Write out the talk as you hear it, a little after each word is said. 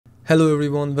Hello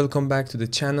everyone, welcome back to the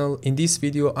channel. In this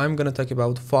video, I'm gonna talk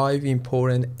about 5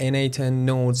 important n8n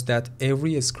nodes that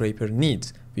every scraper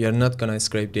needs. We are not gonna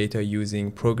scrape data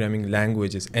using programming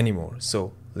languages anymore,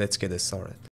 so let's get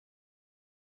started.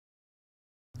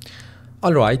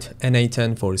 Alright,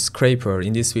 n8n for scraper.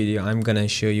 In this video, I'm gonna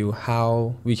show you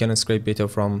how we can scrape data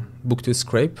from book to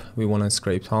scrape. We wanna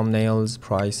scrape thumbnails,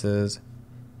 prices,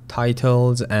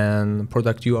 titles, and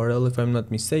product URL if I'm not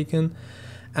mistaken.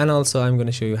 And also I'm going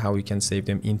to show you how we can save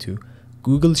them into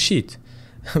Google Sheet,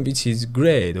 which is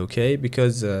great, okay,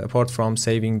 because apart from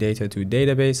saving data to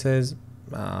databases,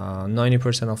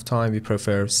 90% of time we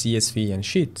prefer CSV and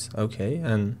Sheets, okay,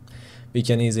 and we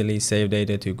can easily save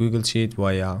data to Google Sheet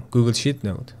via Google Sheet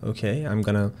node, okay. I'm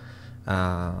gonna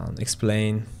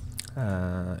explain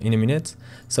in a minute.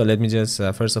 So let me just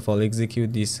first of all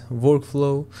execute this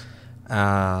workflow.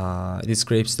 It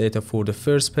scrapes data for the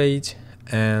first page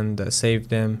and save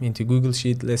them into Google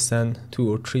Sheet less than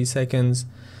 2 or 3 seconds,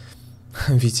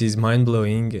 which is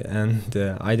mind-blowing. And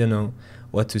I don't know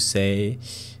what to say.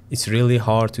 It's really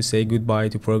hard to say goodbye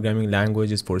to programming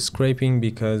languages for scraping,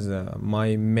 because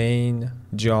my main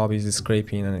job is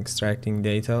scraping and extracting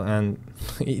data, and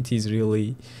it is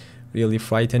really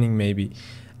frightening maybe.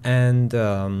 And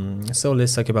so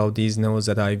let's talk about these nodes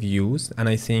that I've used. And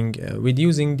I think with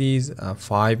using these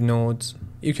 5 nodes,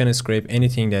 you can scrape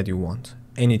anything that you want,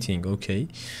 anything, okay.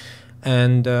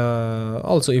 And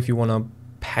also if you want to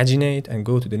paginate and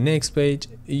go to the next page,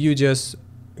 you just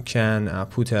can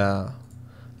put a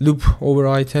loop over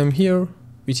item here,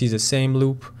 which is the same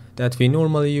loop that we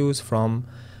normally use from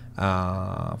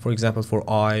for example for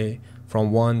I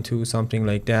from 1 to something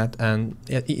like that, and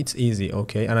it's easy,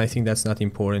 okay. And I think that's not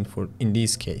important for in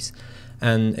this case,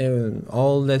 and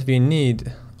all that we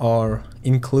need are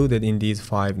included in these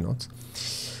 5 nodes.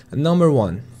 Number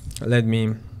 1, let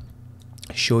me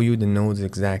show you the nodes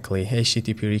exactly.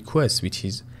 HTTP requests, which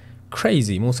is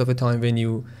crazy. Most of the time when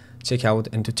you check out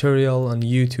a tutorial on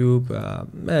YouTube,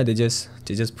 they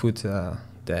just put the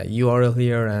URL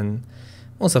here, and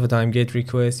most of the time get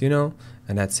request, you know,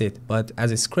 and that's it. But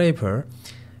as a scraper,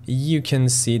 you can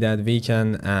see that we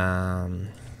can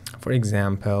for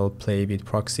example play with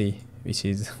proxy, which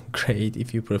is great.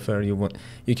 If you prefer, you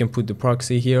can put the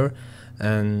proxy here,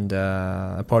 and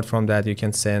apart from that you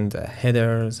can send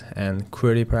headers and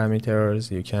query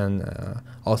parameters. You can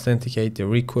authenticate the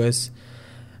requests,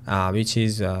 which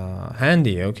is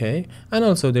handy, okay. And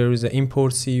also there is an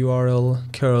import CURL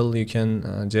curl. You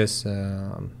can just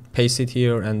paste it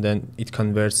here, and then it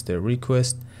converts the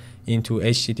request into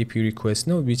HTTP request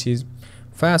node, which is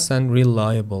fast and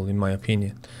reliable in my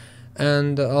opinion.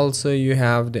 And also you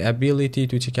have the ability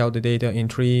to check out the data in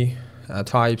 3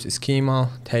 types: schema,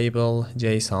 table,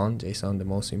 JSON the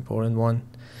most important one,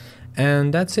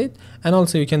 and that's it. And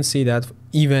also you can see that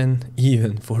even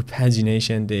for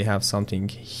pagination they have something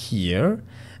here,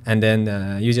 and then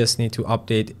you just need to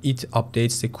update it.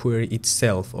 Updates the query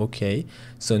itself, okay.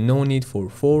 So no need for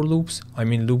loops, I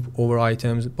mean loop over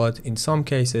items, but in some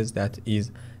cases that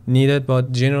is needed.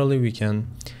 But generally we can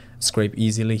scrape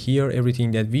easily here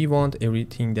everything that we want,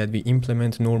 everything that we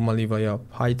implement normally via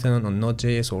Python or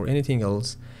Node.js or anything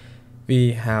else.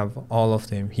 We have all of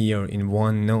them here in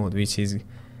one node, which is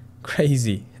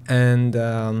crazy. And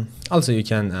also you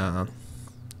can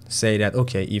say that,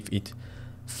 okay, if it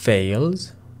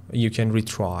fails, you can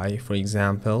retry, for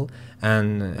example,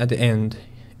 and at the end,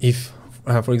 if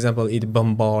for example it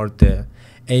bombards the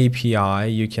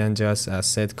API, you can just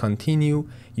set continue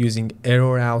using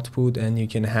error output, and you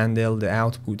can handle the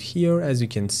output here, as you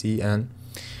can see, and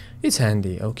it's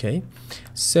handy, okay.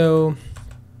 So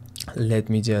let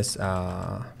me just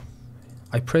I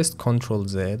pressed Ctrl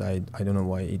Z. I don't know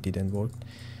why it didn't work.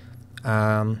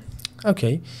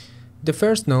 Okay, the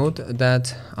first node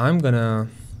that I'm gonna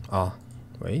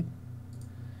wait,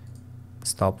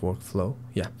 stop workflow.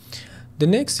 Yeah, the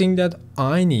next thing that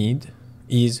I need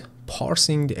is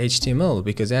parsing the HTML,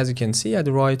 because as you can see at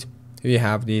the right, we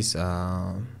have this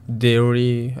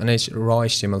dairy and raw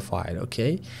HTML file,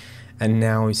 okay. And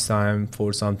now it's time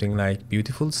for something like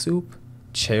beautiful soup,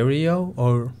 Cheerio,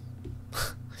 or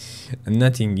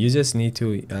nothing. You just need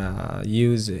to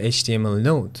use HTML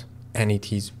node, and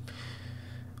it is,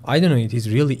 I don't know, it is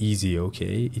really easy,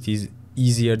 okay. It is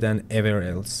easier than ever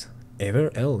else,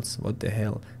 what the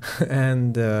hell.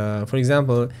 And for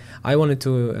example, I wanted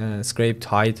to scrape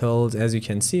titles. As you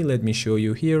can see, let me show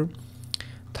you here.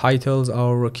 Titles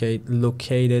are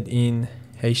located in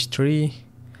H3,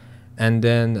 and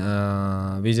then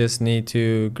we just need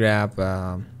to grab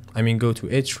go to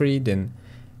H3, then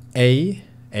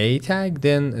A tag,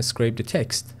 then scrape the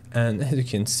text. And as you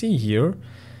can see here,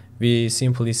 we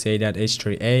simply say that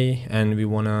h3a, and we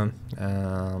wanna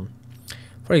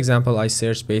for example, I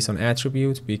searched based on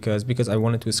attribute because I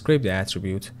wanted to scrape the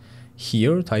attribute.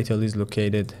 Here title is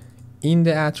located in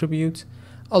the attribute.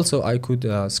 Also I could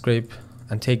scrape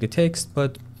and take the text,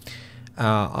 but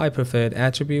I preferred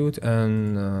attribute,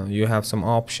 and you have some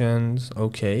options,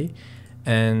 okay,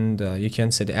 and you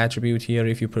can set the attribute here.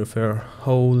 If you prefer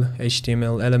whole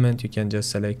HTML element, you can just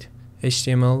select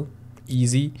HTML,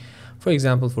 easy. For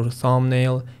example, for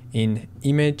thumbnail, in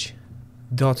image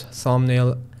dot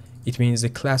thumbnail, it means the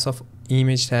class of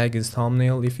image tag is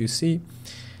thumbnail. If you see,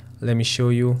 let me show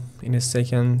you in a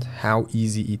second how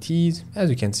easy it is.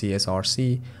 As you can see,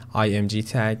 src img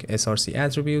tag src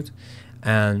attribute,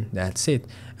 and that's it.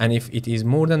 And if it is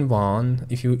more than one,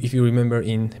 if you remember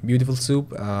in Beautiful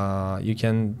Soup, you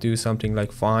can do something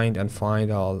like find and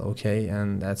find all, okay,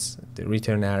 and that's the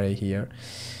return array here.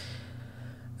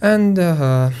 And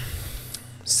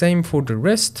same for the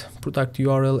rest, product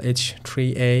URL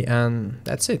h3a, and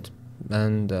that's it.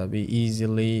 And we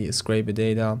easily scrape the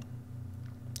data.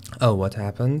 Oh, what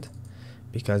happened?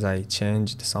 Because I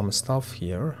changed some stuff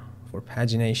here for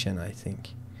pagination, I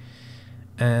think.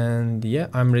 And yeah,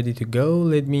 I'm ready to go.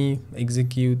 Let me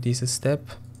execute this step,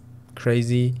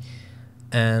 crazy,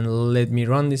 and let me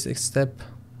run this step.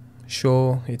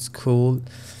 Sure, it's cool.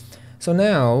 So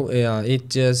now it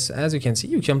just, as you can see,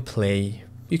 you can play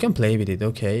with it.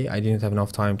 Okay, I didn't have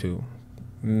enough time to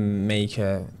make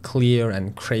a clear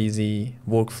and crazy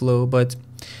workflow, but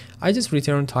I just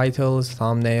return titles,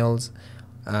 thumbnails,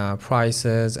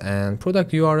 prices, and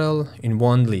product URL in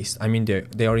one list. I mean,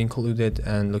 they are included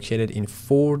and located in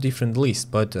 4 different lists,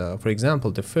 but for example,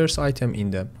 the first item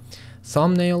in the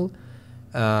thumbnail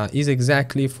is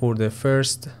exactly for the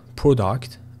first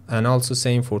product, and also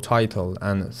same for title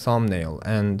and thumbnail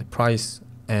and price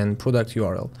and product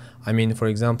URL. I mean, for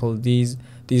example, these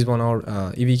one are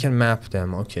if we can map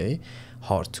them, okay,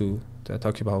 hard to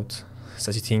talk about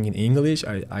such a thing in English.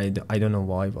 I don't know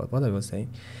why, but what I was saying.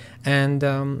 And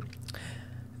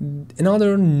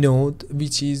another note,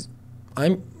 which is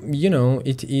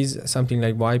it is something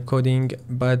like vibe coding,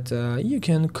 but you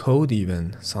can code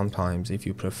even sometimes if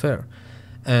you prefer.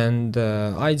 And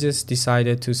I just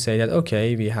decided to say that,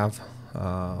 okay, we have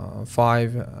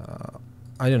 5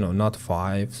 I don't know, not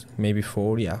 5, maybe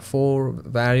 4, yeah, 4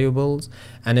 variables,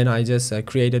 and then I just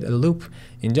created a loop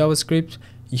in JavaScript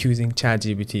using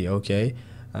ChatGPT, okay.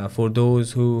 For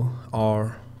those who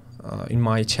are in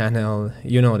my channel,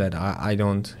 you know that I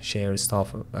don't share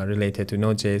stuff related to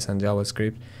Node.js and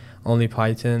JavaScript, only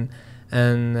Python.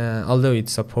 And although it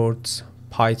supports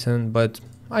Python, but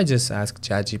I just ask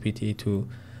ChatGPT to,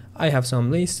 I have some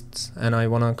lists and I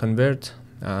want to convert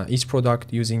each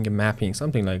product using a mapping,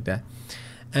 something like that.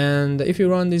 And if you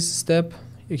run this step,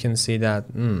 you can see that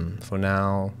for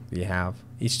now we have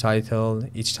each title,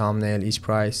 each thumbnail, each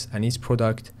price, and each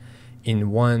product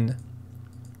in one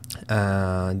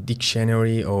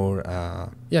dictionary or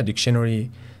dictionary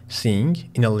thing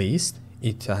in a list.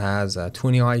 It has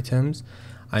 20 items.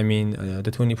 I mean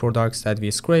the 20 products that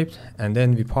we scraped, and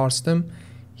then we parse them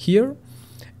here,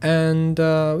 and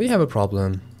we have a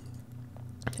problem.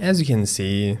 As you can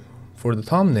see, for the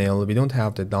thumbnail we don't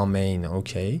have the domain,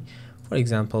 okay. For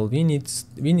example, we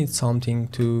need something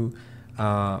to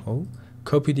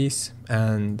copy this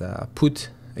and put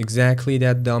exactly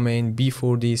that domain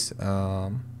before this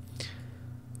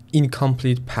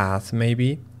incomplete path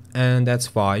maybe, and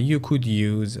that's why you could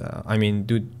use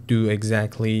do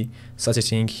exactly such a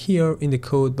thing here in the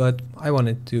code, but I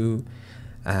wanted to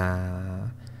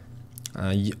I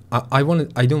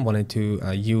don't want it to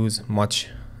use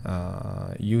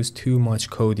too much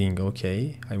coding,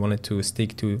 okay. I wanted to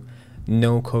stick to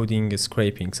no coding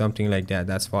scraping, something like that.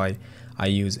 That's why I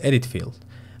use edit field.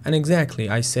 And exactly,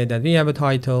 I said that we have a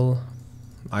title.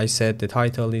 I said the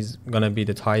title is gonna be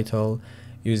the title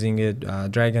using a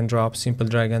drag and drop, simple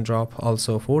drag and drop,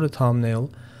 also for the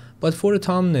thumbnail. But for the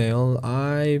thumbnail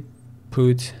I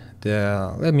put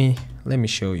the, let me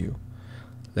show you.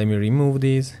 Let me remove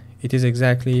this. It is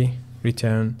exactly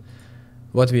return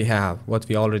what we have, what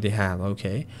we already have,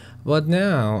 okay. But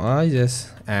now I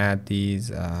just add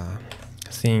these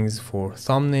things for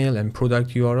thumbnail and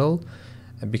product URL,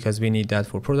 because we need that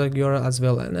for product URL as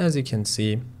well. And as you can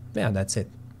see, yeah, that's it,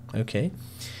 okay.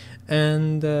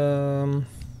 And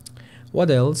what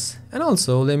else? And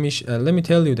also let me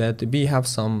tell you that we have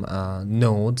some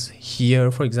nodes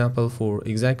here, for example, for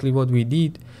exactly what we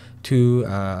did to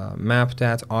map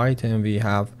that item. We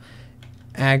have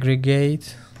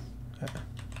aggregate,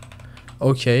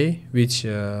 okay, which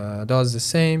does the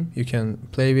same. You can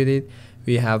play with it.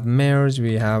 We have merge,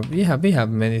 we have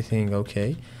many things,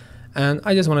 okay. And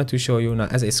I just wanted to show you now,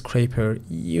 as a scraper,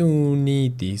 you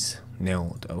need this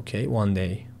node, okay, one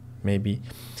day maybe.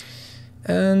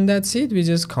 And that's it, we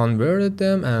just converted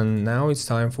them, and now it's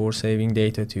time for saving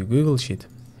data to Google Sheet.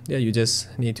 Yeah, you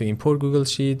just need to import Google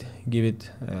Sheet, give it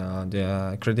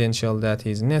the credential that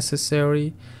is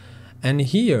necessary, and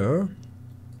here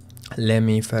let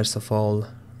me first of all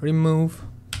remove.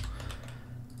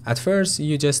 At first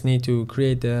you just need to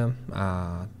create the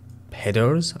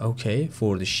headers, okay,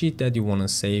 for the sheet that you want to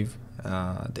save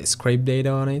the scrape data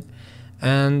on it.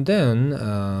 And then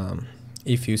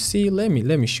if you see, let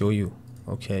me show you,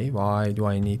 okay, why do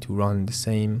I need to run the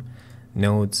same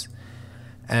nodes.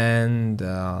 And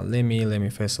let me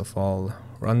first of all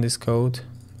run this code,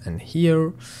 and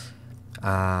here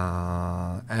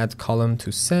add column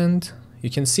to send. You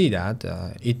can see that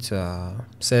it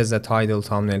says the title,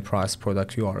 thumbnail, price,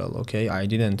 product, URL. Okay, I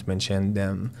didn't mention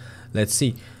them. Let's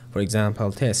see, for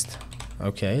example, test.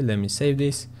 Okay, let me save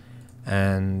this,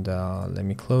 and let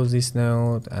me close this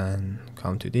node and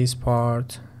come to this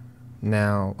part.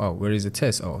 Now, oh, where is the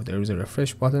test? Oh, there is a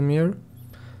refresh button here.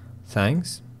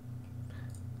 Thanks.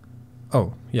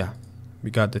 Oh yeah,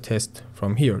 we got the test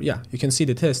from here. Yeah, you can see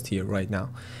the test here right now,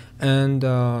 and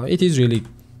it is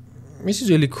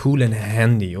really cool and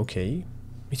handy. Okay,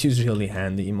 it is really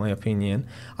handy in my opinion.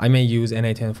 I may use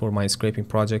n8n for my scraping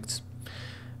projects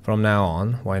from now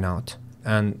on, why not?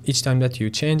 And each time that you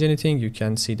change anything, you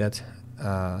can see that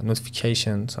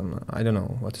notification, I don't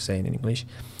know what to say in English,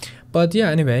 but yeah,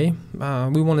 anyway,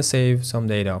 we want to save some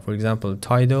data, for example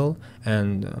title,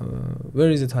 and where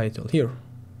is the title? Here.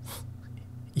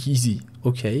 Easy.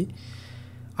 Okay,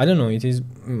 I don't know, it is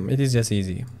just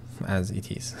easy as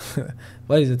it is.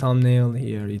 What is the thumbnail?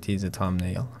 Here it is a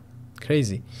thumbnail.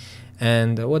 Crazy.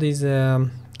 And what is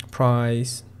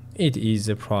price? It is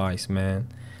a price, man.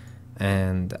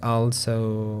 And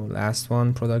also last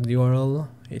one, product URL.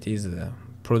 It is a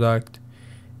product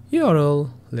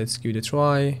URL. Let's give it a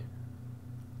try.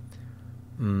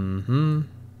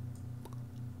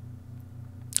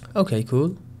 Okay,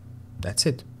 cool. That's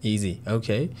it. Easy.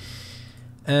 Okay,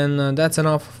 and that's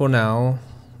enough for now.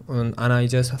 And I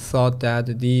just thought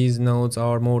that these nodes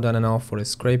are more than enough for a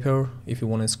scraper. If you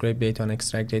want to scrape data and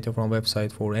extract data from a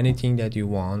website for anything that you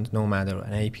want, no matter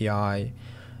an API,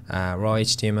 raw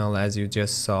HTML, as you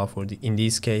just saw in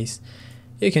this case,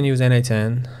 you can use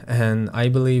n8n. And I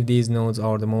believe these nodes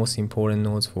are the most important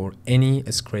nodes for any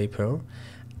scraper.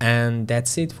 And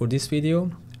that's it for this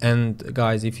video. And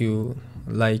guys, if you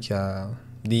like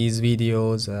these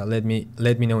videos,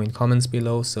 let me know in comments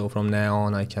below, so from now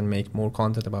on I can make more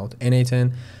content about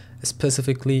n8n,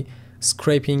 specifically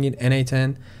scraping in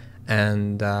n8n.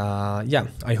 And yeah,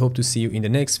 I hope to see you in the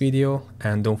next video,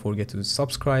 and don't forget to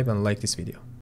subscribe and like this video.